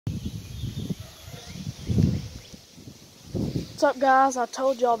What's up, guys? I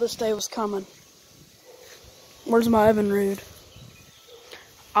told y'all this day was coming. Where's my Evinrude?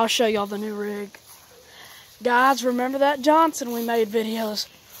 I'll show y'all the new rig. Guys, remember that Johnson we made videos?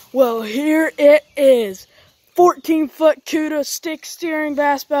 Well, here it is. 14-foot Cuda stick steering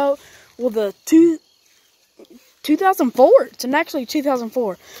bass boat with a 2004. It's actually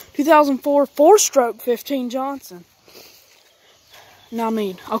 2004. 2004 4-stroke 15 Johnson. Now,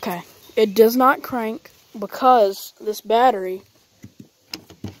 okay, it does not crank because this battery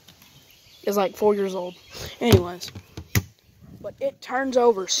is like 4 years old. Anyways, but it turns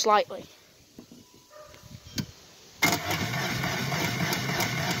over slightly.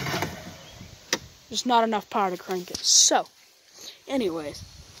 Just not enough power to crank it. So, anyways,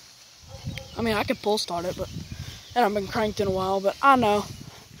 I could pull start it, but it hasn't been cranked in a while. But I know,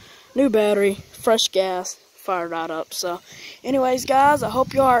 new battery, fresh gas, fired right up. So, anyways, guys, I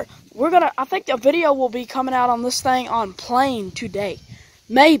hope you are. I think the video will be coming out on this thing on plane today.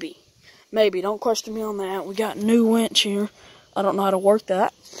 Maybe. Don't question me on that. We got a new winch here. I don't know how to work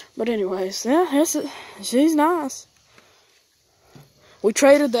that. But anyways, yeah, she's nice. We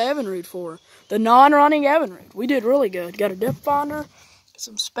traded the Evinrude for her. The non-running Evinrude. We did really good. Got a depth finder,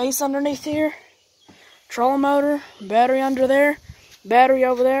 some space underneath here, trolling motor, battery under there, battery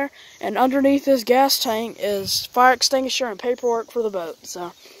over there, and underneath this gas tank is fire extinguisher and paperwork for the boat.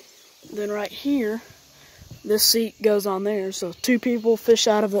 So then right here, this seat goes on there, so 2 people fish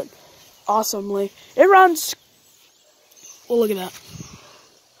out of it awesomely. It runs, well, look at that,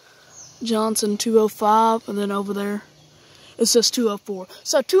 Johnson 205, and then over there it says 204.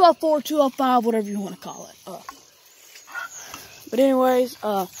 So 204, 205, whatever you want to call it. But anyways,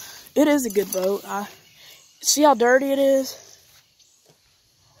 it is a good boat. See how dirty it is?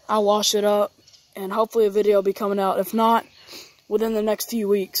 I'll wash it up, and hopefully a video will be coming out. If not, within the next few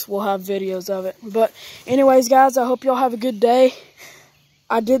weeks, we'll have videos of it. But anyways, guys, I hope y'all have a good day.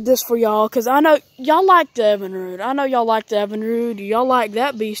 I did this for y'all because I know y'all like the Evinrude. I know y'all like the Evinrude. Y'all like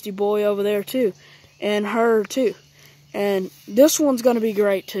that beastie boy over there too, and her too. And this one's going to be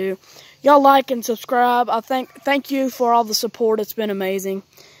great too. Y'all like and subscribe. Thank you for all the support. It's been amazing.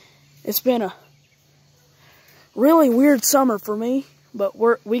 It's been a really weird summer for me, but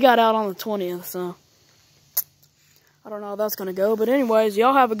we got out on the 20th, so I don't know how that's going to go. But anyways,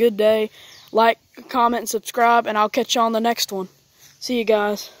 y'all have a good day. Like, comment, and subscribe, and I'll catch you on the next one. See you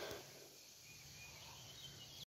guys.